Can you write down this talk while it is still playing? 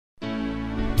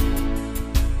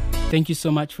Thank you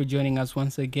so much for joining us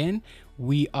once again.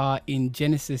 We are in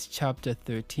Genesis chapter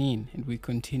 13 and we're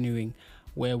continuing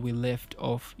where we left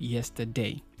off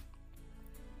yesterday.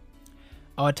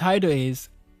 Our title is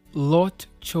Lot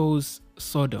Chose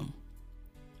Sodom.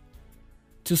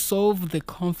 To solve the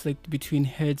conflict between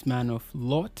herdsmen of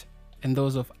Lot and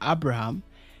those of Abraham,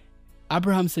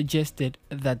 Abraham suggested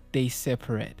that they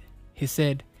separate. He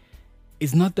said,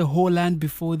 "Is not the whole land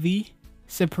before thee?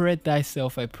 Separate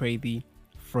thyself, I pray thee,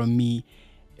 from me.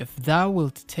 If thou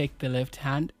wilt take the left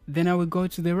hand, then I will go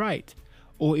to the right.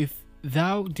 Or if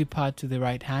thou depart to the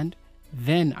right hand,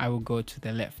 then I will go to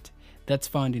the left." That's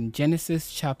found in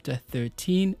Genesis chapter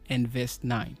 13 and verse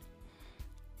 9.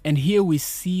 And here we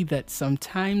see that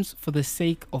sometimes for the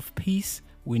sake of peace,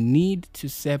 we need to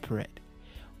separate.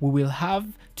 We will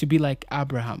have to be like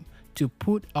Abraham, to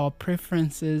put our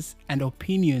preferences and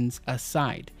opinions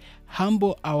aside,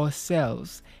 humble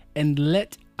ourselves, and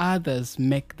let others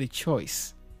make the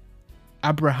choice.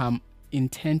 Abraham,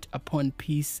 intent upon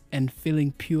peace and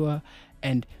feeling pure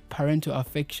and parental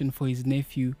affection for his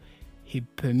nephew, he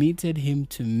permitted him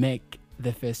to make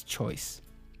the first choice.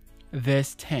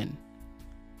 Verse 10.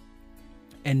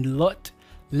 And Lot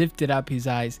lifted up his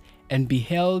eyes and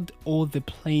beheld all the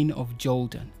plain of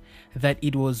Jordan, that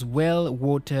it was well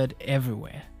watered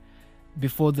everywhere,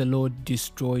 before the Lord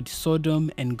destroyed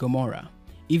Sodom and Gomorrah,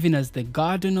 even as the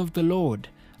garden of the Lord,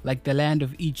 like the land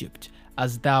of Egypt,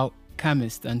 as thou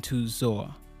camest unto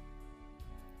Zoar.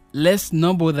 Less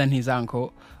noble than his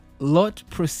uncle, Lot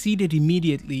proceeded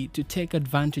immediately to take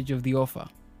advantage of the offer.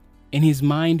 In his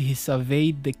mind, he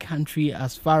surveyed the country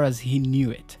as far as he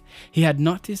knew it. He had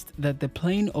noticed that the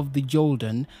plain of the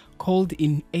Jordan, called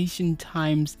in ancient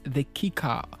times the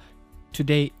Kikar,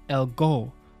 today El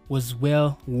Go, was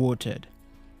well watered.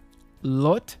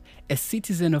 Lot, a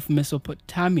citizen of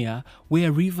Mesopotamia,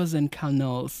 where rivers and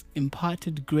canals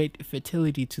imparted great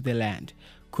fertility to the land,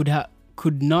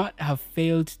 could not have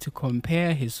failed to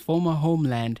compare his former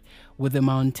homeland with the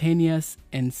mountainous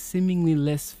and seemingly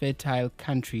less fertile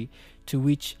country to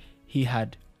which he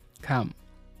had come.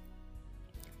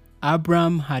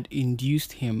 Abram had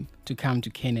induced him to come to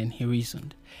Canaan, he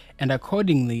reasoned, and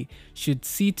accordingly should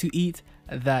see to it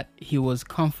that he was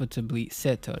comfortably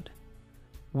settled.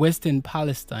 Western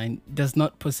Palestine does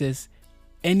not possess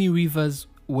any rivers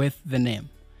worth the name.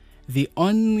 The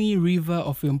only river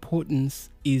of importance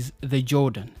is the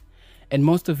Jordan, and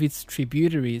most of its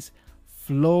tributaries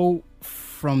flow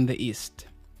from the east.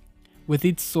 With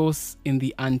its source in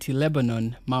the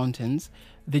Anti-Lebanon mountains,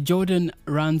 the Jordan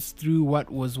runs through what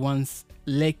was once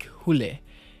Lake Hule,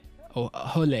 or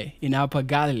Hole, in Upper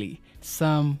Galilee,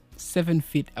 some 7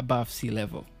 feet above sea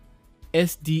level.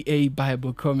 SDA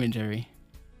Bible Commentary.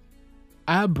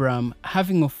 Abram,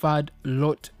 having offered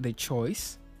Lot the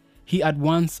choice, he at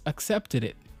once accepted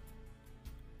it.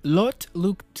 Lot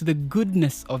looked to the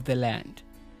goodness of the land.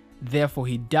 Therefore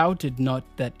he doubted not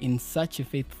that in such a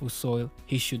faithful soil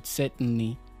he should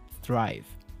certainly thrive.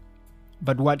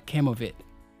 But what came of it?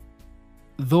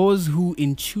 Those who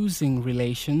in choosing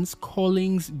relations,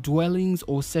 callings, dwellings,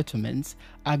 or settlements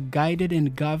are guided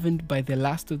and governed by the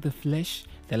lust of the flesh,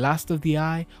 the lust of the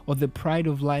eye, or the pride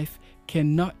of life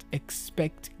cannot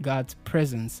expect God's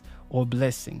presence or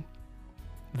blessing.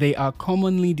 They are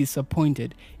commonly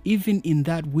disappointed even in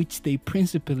that which they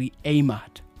principally aim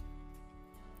at.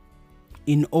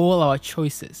 In all our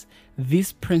choices,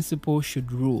 this principle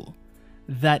should rule.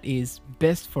 That is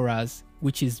best for us,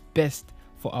 which is best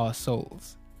for our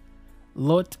souls.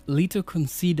 Lot little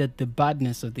considered the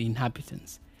badness of the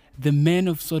inhabitants. The men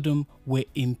of Sodom were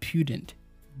impudent,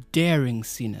 daring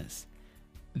sinners.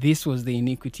 This was the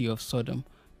iniquity of Sodom: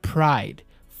 pride,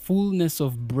 fullness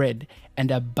of bread,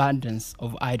 and abundance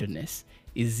of idleness.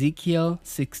 Ezekiel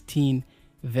 16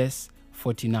 verse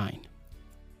 49.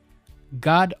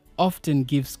 God often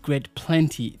gives great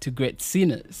plenty to great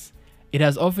sinners. It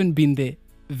has often been the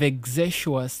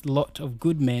vexatious lot of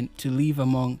good men to live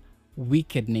among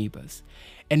wicked neighbors,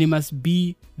 and it must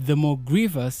be the more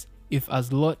grievous if,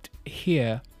 as Lot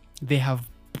here, they have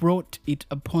brought it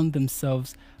upon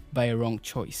themselves by a wrong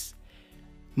choice.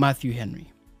 Matthew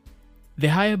Henry. The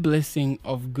higher blessing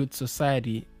of good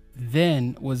society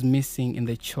then was missing in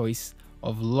the choice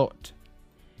of Lot.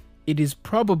 It is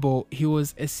probable he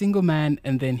was a single man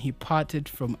and then he parted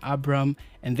from Abram,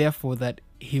 and therefore that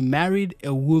he married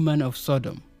a woman of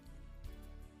Sodom.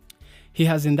 He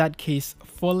has in that case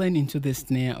fallen into the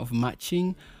snare of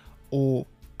matching, or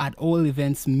at all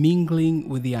events mingling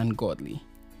with the ungodly.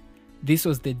 This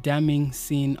was the damning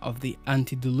sin of the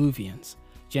antediluvians,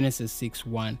 Genesis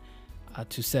 6:1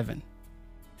 to 7.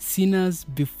 Sinners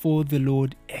before the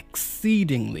Lord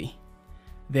exceedingly.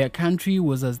 Their country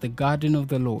was as the garden of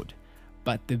the Lord,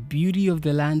 but the beauty of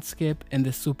the landscape and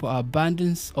the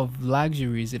superabundance of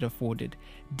luxuries it afforded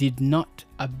did not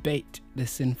abate the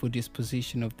sinful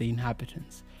disposition of the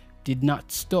inhabitants, did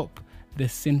not stop the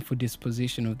sinful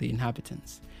disposition of the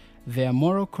inhabitants. Their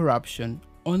moral corruption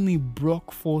only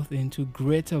broke forth into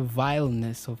greater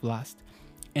vileness of lust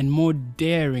and more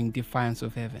daring defiance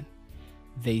of heaven.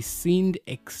 They sinned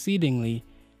exceedingly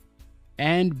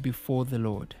and before the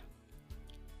Lord.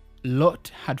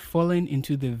 Lot had fallen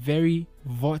into the very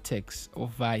vortex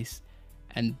of vice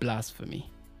and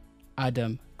blasphemy.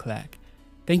 Adam Clark.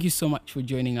 Thank you so much for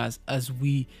joining us as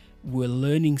we were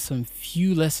learning some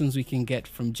few lessons we can get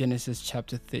from Genesis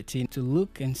chapter 13 to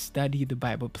look and study the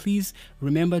Bible. Please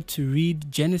remember to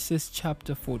read Genesis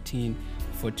chapter 14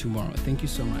 for tomorrow. Thank you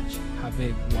so much. Have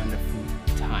a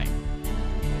wonderful time.